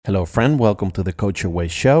Hello, friend. Welcome to the Coach Your Way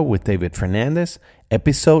Show with David Fernandez,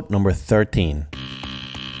 episode number 13.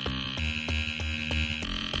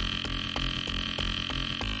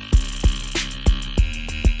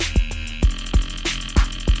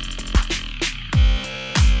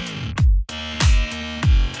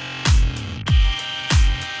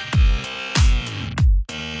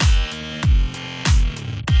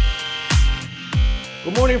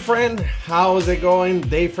 Good morning, friend. How is it going?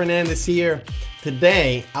 Dave Fernandez here.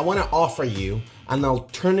 Today, I want to offer you an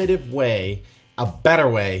alternative way, a better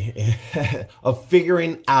way of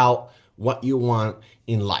figuring out what you want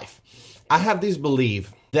in life. I have this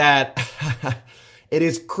belief that it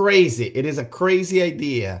is crazy. It is a crazy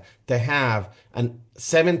idea to have a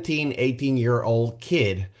 17, 18-year-old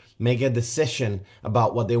kid make a decision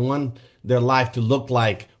about what they want their life to look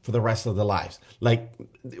like for the rest of their lives. Like,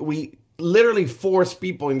 we literally force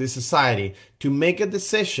people in this society to make a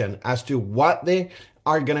decision as to what they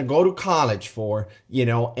are going to go to college for,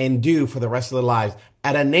 and do for the rest of their lives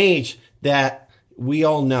at an age that we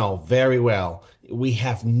all know very well. We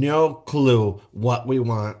have no clue what we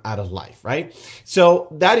want out of life, right? So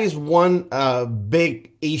that is one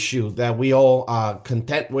big issue that we all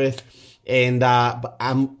content with. And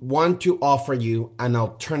I want to offer you an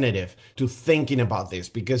alternative to thinking about this,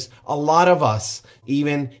 because a lot of us,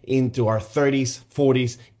 even into our 30s,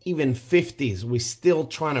 40s, even 50s, we're still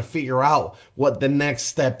trying to figure out what the next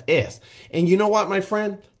step is. And you know what, my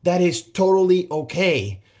friend? That is totally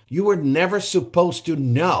okay. You were never supposed to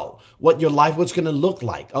know what your life was going to look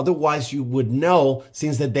like. Otherwise, you would know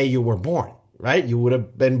since the day you were born. Right? You would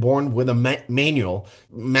have been born with a manual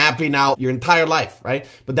mapping out your entire life, right?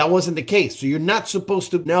 But that wasn't the case. So you're not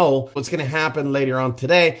supposed to know what's going to happen later on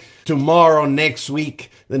today, tomorrow, next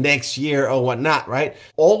week, the next year, or whatnot, right?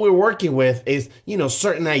 All we're working with is,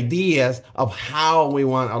 certain ideas of how we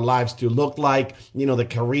want our lives to look like, the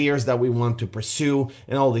careers that we want to pursue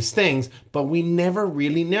and all these things, but we never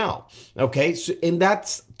really know. Okay. So, and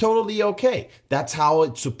that's totally okay. That's how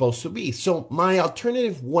it's supposed to be. So my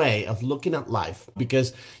alternative way of looking at life,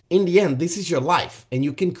 because in the end, this is your life and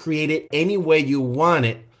you can create it any way you want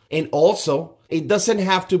it. And also, it doesn't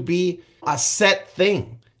have to be a set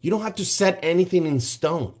thing. You don't have to set anything in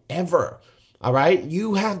stone ever. All right.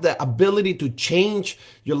 You have the ability to change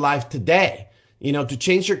your life today, to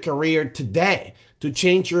change your career today, to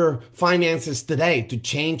change your finances today, to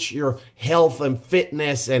change your health and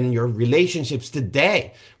fitness and your relationships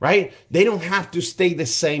today, right? They don't have to stay the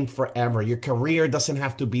same forever. Your career doesn't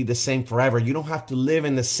have to be the same forever. You don't have to live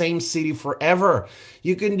in the same city forever.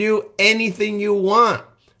 You can do anything you want,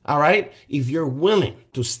 all right? If you're willing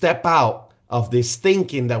to step out of this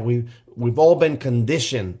thinking that we've all been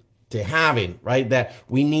conditioned to having, right? That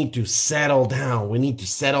we need to settle down. We need to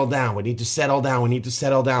settle down. We need to settle down. We need to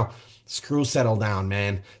settle down. Screw settle down,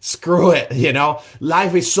 man. Screw it.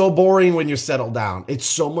 Life is so boring when you settle down. It's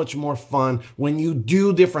so much more fun when you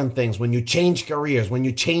do different things, when you change careers, when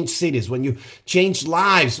you change cities, when you change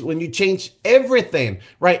lives, when you change everything,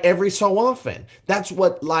 right? Every so often. That's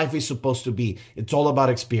what life is supposed to be. It's all about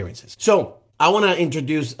experiences. So I want to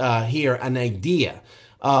introduce here an idea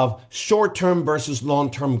of short-term versus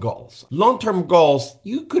long-term goals. Long-term goals,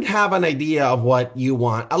 you could have an idea of what you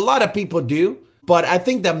want. A lot of people do. But I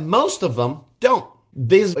think that most of them don't.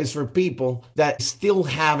 This is for people that still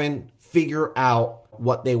haven't figured out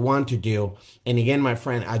what they want to do. And again, my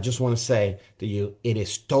friend, I just want to say to you, it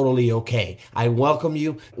is totally okay. I welcome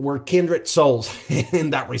you. We're kindred souls in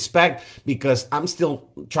that respect, because I'm still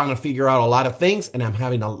trying to figure out a lot of things and I'm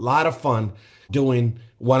having a lot of fun doing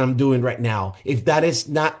what I'm doing right now. If that is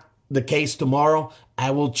not the case tomorrow, I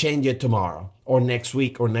will change it tomorrow or next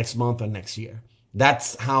week or next month or next year.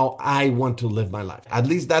 That's how I want to live my life. At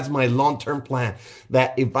least that's my long-term plan.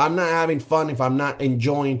 That if I'm not having fun, if I'm not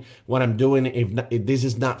enjoying what I'm doing, if this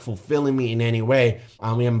is not fulfilling me in any way,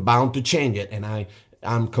 I am bound to change it. And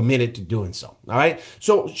I'm committed to doing so. All right.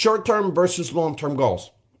 So short-term versus long-term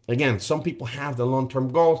goals. Again, some people have the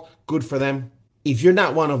long-term goals. Good for them. If you're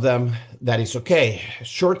not one of them, that is okay.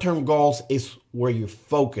 Short-term goals is where your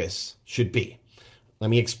focus should be. Let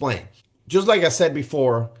me explain. Just like I said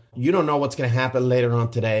before, you don't know what's going to happen later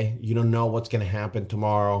on today. You don't know what's going to happen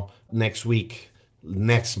tomorrow, next week,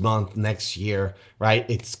 next month, next year, right?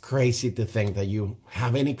 It's crazy to think that you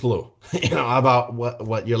have any clue, about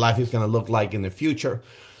what your life is going to look like in the future.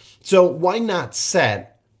 So why not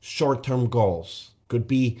set short-term goals? Could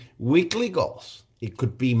be weekly goals. It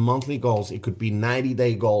could be monthly goals. It could be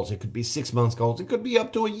 90-day goals. It could be 6 months goals. It could be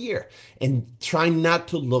up to a year. And try not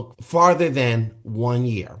to look farther than 1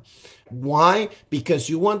 year. Why? Because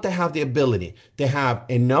you want to have the ability to have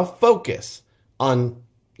enough focus on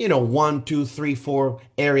one, two, three, four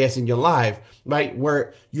areas in your life, right?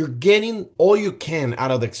 Where you're getting all you can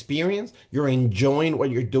out of the experience. You're enjoying what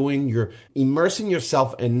you're doing. You're immersing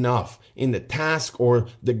yourself enough in the task or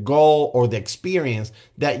the goal or the experience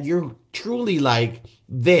that you're truly like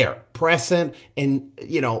there, present, and,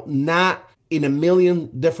 not in a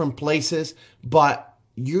million different places, but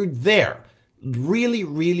you're there, really,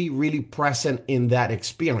 really, really present in that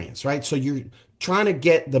experience, right? So you're trying to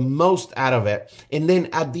get the most out of it. And then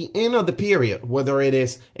at the end of the period, whether it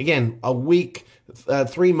is, again, a week,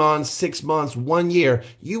 3 months, 6 months, 1 year,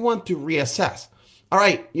 you want to reassess. All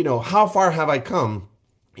right, how far have I come?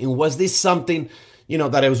 And was this something,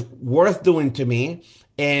 that it was worth doing to me?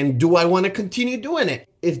 And do I want to continue doing it?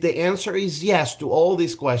 If the answer is yes to all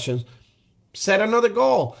these questions, set another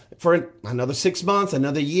goal for another 6 months,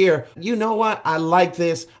 another year. You know what? I like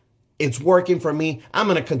this. It's working for me. I'm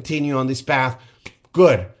going to continue on this path.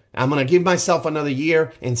 Good. I'm going to give myself another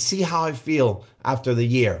year and see how I feel after the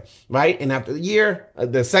year, right? And after the year,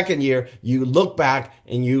 the second year, you look back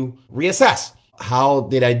and you reassess. How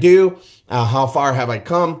did I do? How far have I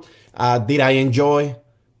come? Did I enjoy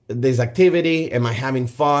this activity? Am I having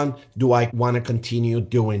fun? Do I want to continue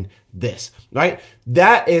doing this, right?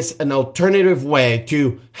 That is an alternative way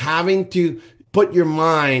to having to put your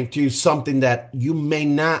mind to something that you may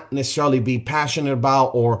not necessarily be passionate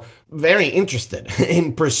about or very interested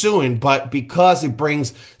in pursuing, but because it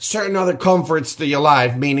brings certain other comforts to your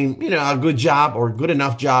life, meaning, a good job or good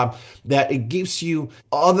enough job, that it gives you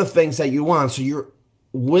other things that you want. So you're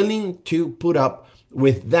willing to put up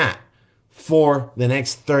with that for the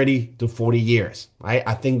next 30 to 40 years, right?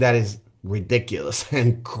 I think that is ridiculous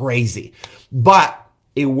and crazy, but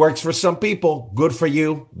it works for some people. Good for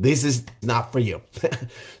you. This is not for you.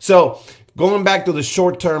 So going back to the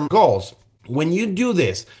short-term goals, when you do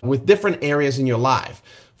this with different areas in your life,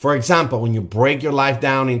 for example, when you break your life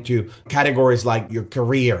down into categories like your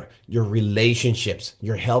career, your relationships,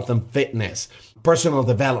 your health and fitness, personal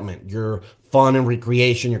development, your fun and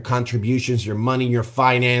recreation, your contributions, your money, your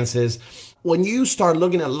finances, when you start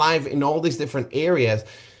looking at life in all these different areas,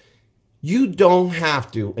 you don't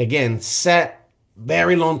have to, again, set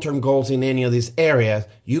very long-term goals in any of these areas.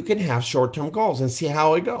 You can have short-term goals and see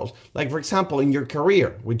how it goes. Like, for example, in your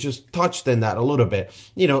career, we just touched on that a little bit.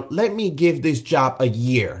 Let me give this job a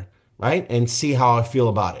year, right? And see how I feel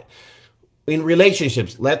about it. In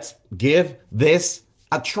relationships, let's give this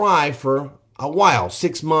a try for a while,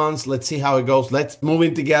 6 months. Let's see how it goes. Let's move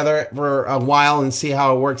in together for a while and see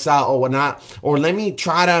how it works out or whatnot. Or let me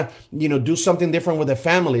try to, do something different with the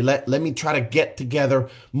family. Let me try to get together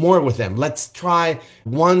more with them. Let's try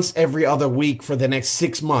once every other week for the next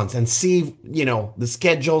 6 months and see, the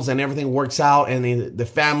schedules and everything works out and the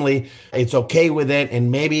family, it's okay with it.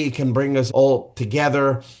 And maybe it can bring us all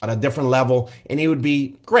together at a different level. And it would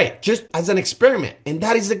be great just as an experiment. And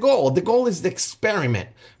that is the goal. The goal is the experiment,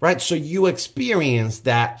 right? So you experience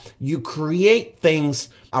that, you create things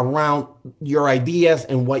around your ideas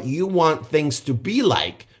and what you want things to be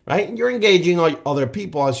like, right? You're engaging other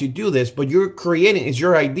people as you do this, but you're creating, it's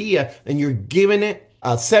your idea and you're giving it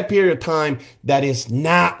a set period of time that is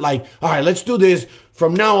not like, all right, let's do this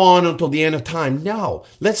from now on until the end of time. No,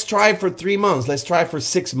 let's try it for 3 months. Let's try it for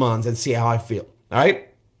 6 months and see how I feel. All right.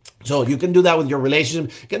 So you can do that with your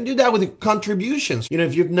relationship. You can do that with contributions.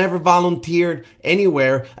 If you've never volunteered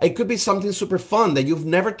anywhere, it could be something super fun that you've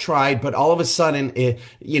never tried, but all of a sudden,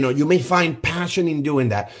 you may find passion in doing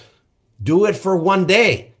that. Do it for 1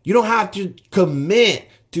 day. You don't have to commit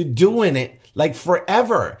to doing it like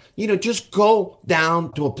forever. Just go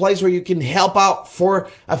down to a place where you can help out for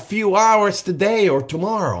a few hours today or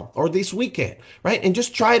tomorrow or this weekend, right? And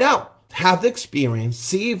just try it out. Have the experience,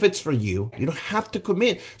 see if it's for you. You don't have to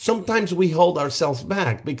commit. Sometimes we hold ourselves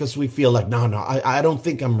back because we feel like, no, I don't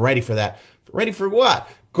think I'm ready for that. Ready for what?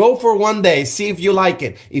 Go for 1 day, see if you like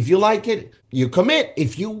it. If you like it, you commit.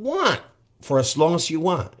 If you want, for as long as you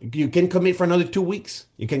want. You can commit for another 2 weeks.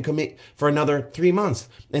 You can commit for another 3 months.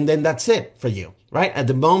 And then that's it for you, right? At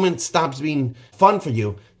the moment it stops being fun for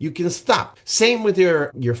you, you can stop. Same with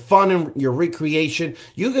your fun and your recreation.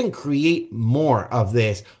 You can create more of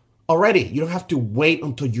this already. You don't have to wait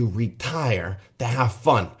until you retire to have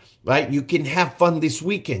fun, right? You can have fun this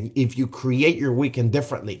weekend if you create your weekend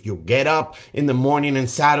differently. You get up in the morning and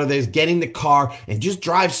Saturdays, get in the car and just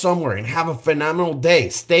drive somewhere and have a phenomenal day.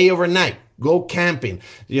 Stay overnight. Go camping,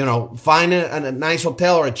 find a nice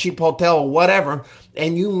hotel or a cheap hotel or whatever.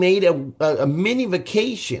 And you made a mini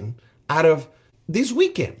vacation out of this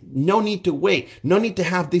weekend. No need to wait. No need to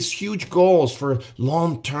have these huge goals for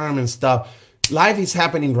long term and stuff. Life is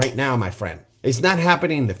happening right now, my friend. It's not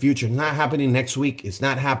happening in the future. It's not happening next week. It's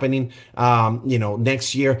not happening,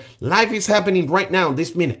 next year. Life is happening right now,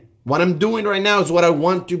 this minute. What I'm doing right now is what I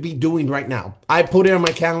want to be doing right now. I put it on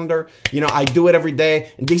my calendar. I do it every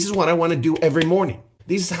day. And this is what I want to do every morning.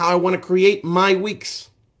 This is how I want to create my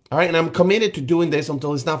weeks. All right. And I'm committed to doing this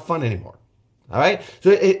until it's not fun anymore. All right.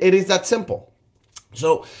 So it is that simple.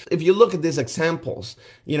 So if you look at these examples,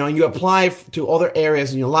 and you apply to other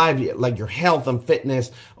areas in your life, like your health and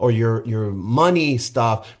fitness or your money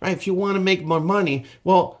stuff, right? If you want to make more money,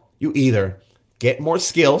 well, you either get more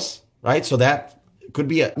skills, right? So that could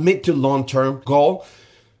be a mid to long term goal.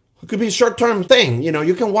 It could be a short term thing.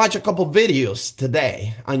 You can watch a couple videos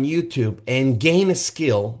today on YouTube and gain a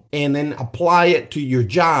skill and then apply it to your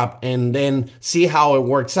job and then see how it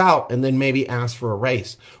works out and then maybe ask for a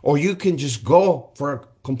raise. Or you can just go for a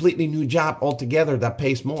completely new job altogether that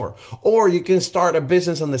pays more. Or you can start a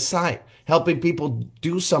business on the side, helping people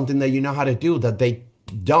do something that you know how to do that they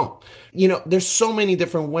don't. There's so many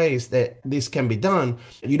different ways that this can be done.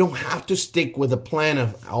 You don't have to stick with a plan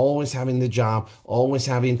of always having the job, always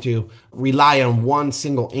having to rely on one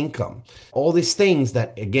single income. All these things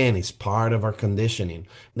that, again, is part of our conditioning.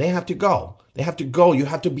 They have to go. They have to go. You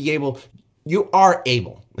have to be able, you are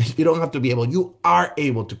able. You don't have to be able. You are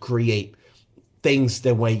able to create things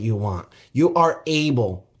the way you want. You are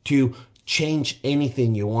able to change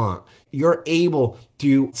anything you want. You're able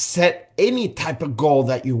to set any type of goal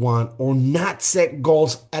that you want or not set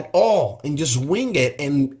goals at all and just wing it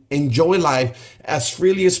and enjoy life as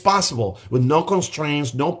freely as possible with no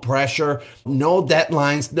constraints, no pressure, no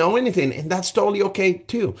deadlines, no anything. And that's totally okay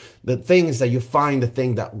too. The thing is that you find the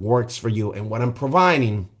thing that works for you. And what I'm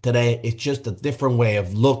providing today is just a different way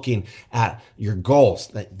of looking at your goals.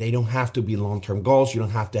 That they don't have to be long-term goals. You don't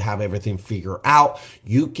have to have everything figured out.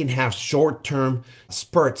 You can have short-term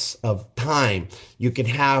spurts of time. You can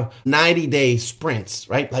have 90-day sprints,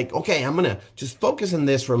 right? Like, okay, I'm going to just focus on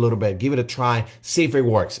this for a little bit, give it a try, see if it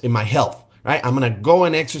works in my health, right? I'm going to go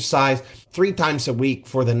and exercise 3 times a week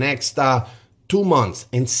for the next 2 months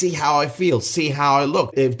and see how I feel, see how I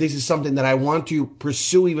look. If this is something that I want to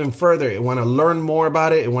pursue even further, I want to learn more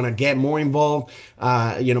about it, I want to get more involved,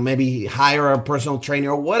 maybe hire a personal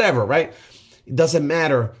trainer or whatever, right? It doesn't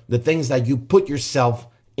matter. The things that you put yourself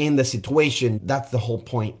in the situation, that's the whole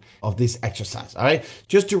point of this exercise. All right.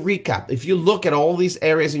 Just to recap, if you look at all these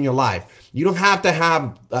areas in your life, you don't have to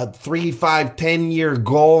have a 3, 5, 10-year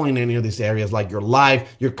goal in any of these areas, like your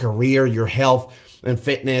life, your career, your health and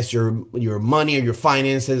fitness, your money or your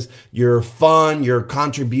finances, your fun, your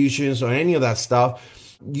contributions, or any of that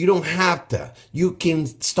stuff. You don't have to. You can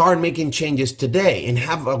start making changes today and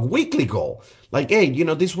have a weekly goal. Like, hey,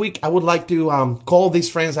 this week I would like to call these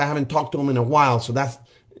friends. I haven't talked to them in a while. So that's,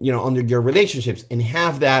 under your relationships, and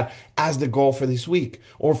have that as the goal for this week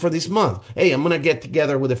or for this month. Hey, I'm going to get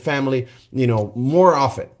together with the family, more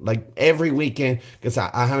often, like every weekend, because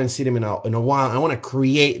I haven't seen them in a while. I want to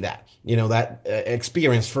create that, that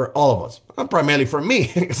experience for all of us. Primarily for me,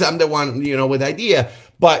 because I'm the one, with the idea,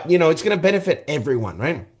 but, it's going to benefit everyone,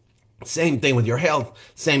 right? Same thing with your health,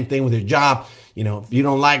 same thing with your job. If you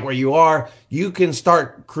don't like where you are, you can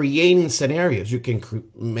start creating scenarios. You can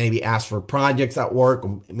maybe ask for projects at work,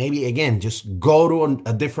 or maybe again, just go to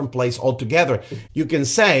a different place altogether. You can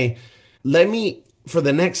say, let me, for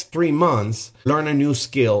the next 3 months, learn a new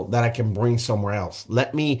skill that I can bring somewhere else.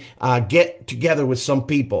 Let me get together with some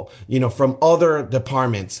people, from other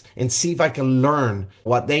departments and see if I can learn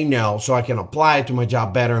what they know so I can apply it to my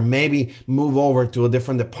job better. Maybe move over to a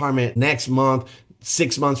different department next month,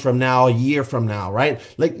 6 months from now, a year from now, right?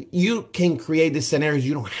 Like, you can create these scenarios.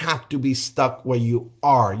 You don't have to be stuck where you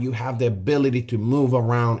are. You have the ability to move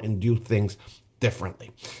around and do things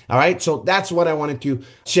differently. All right. So that's what I wanted to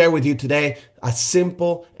share with you today. A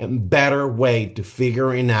simple and better way to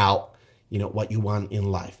figuring out, what you want in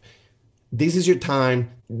life. This is your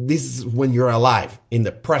time. This is when you're alive in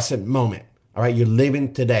the present moment. All right. You're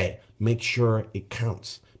living today. Make sure it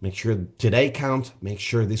counts. Make sure today counts. Make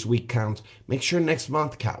sure this week counts. Make sure next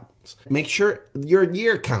month counts. Make sure your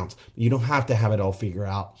year counts. You don't have to have it all figured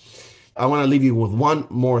out. I want to leave you with one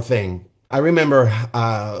more thing. I remember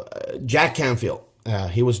Jack Canfield.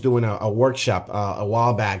 He was doing a workshop a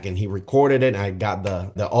while back, and he recorded it. And I got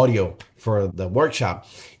the audio for the workshop.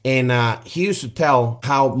 And he used to tell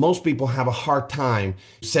how most people have a hard time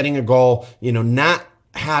setting a goal, not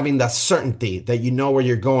having that certainty that where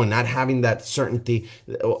you're going, not having that certainty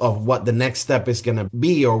of what the next step is going to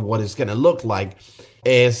be or what it's going to look like,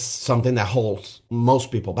 is something that holds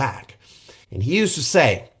most people back. And he used to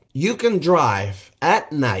say, you can drive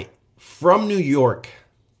at night from New York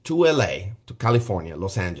to LA, to California,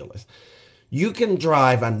 Los Angeles. You can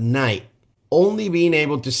drive at night only being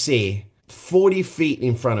able to see 40 feet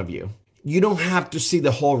in front of you. You don't have to see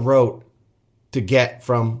the whole road to get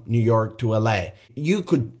from New York to LA. You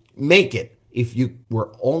could make it if you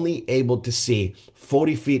were only able to see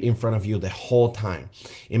 40 feet in front of you the whole time.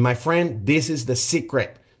 And my friend, this is the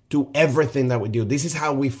secret to everything that we do. This is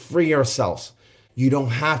how we free ourselves. You don't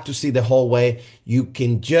have to see the whole way. You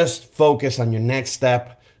can just focus on your next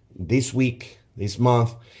step this week, this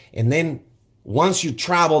month. And then once you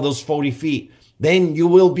travel those 40 feet, then you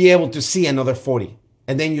will be able to see another 40.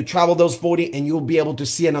 And then you travel those 40 and you'll be able to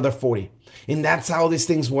see another 40. And that's how these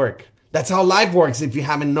things work. That's how life works if you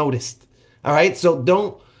haven't noticed. All right. So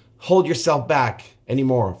don't hold yourself back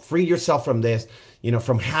anymore. Free yourself from this,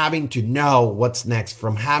 from having to know what's next,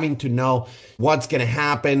 from having to know what's going to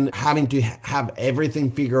happen, having to have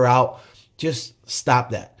everything figured out. Just stop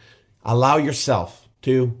that. Allow yourself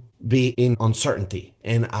to be in uncertainty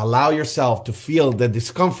and allow yourself to feel the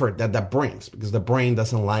discomfort that brings, because the brain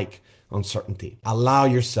doesn't like uncertainty. Allow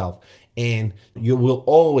yourself, and you will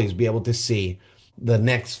always be able to see the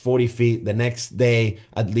next 40 feet, the next day,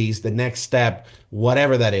 at least the next step,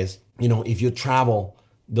 whatever that is, if you travel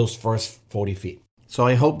those first 40 feet. So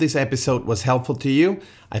I hope this episode was helpful to you.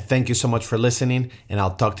 I thank you so much for listening, and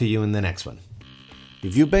I'll talk to you in the next one.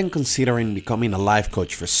 If you've been considering becoming a life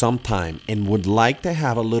coach for some time and would like to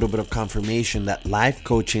have a little bit of confirmation that life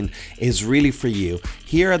coaching is really for you,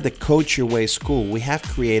 here at the Coach Your Way School, we have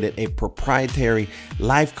created a proprietary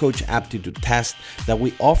life coach aptitude test that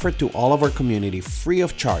we offer to all of our community free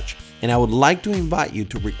of charge. And I would like to invite you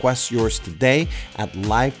to request yours today at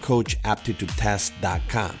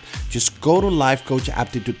lifecoachaptitudetest.com. Just go to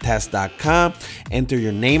lifecoachaptitudetest.com, enter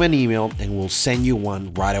your name and email, and we'll send you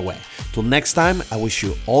one right away. Till next time, I wish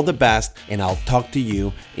you all the best, and I'll talk to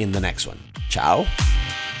you in the next one. Ciao.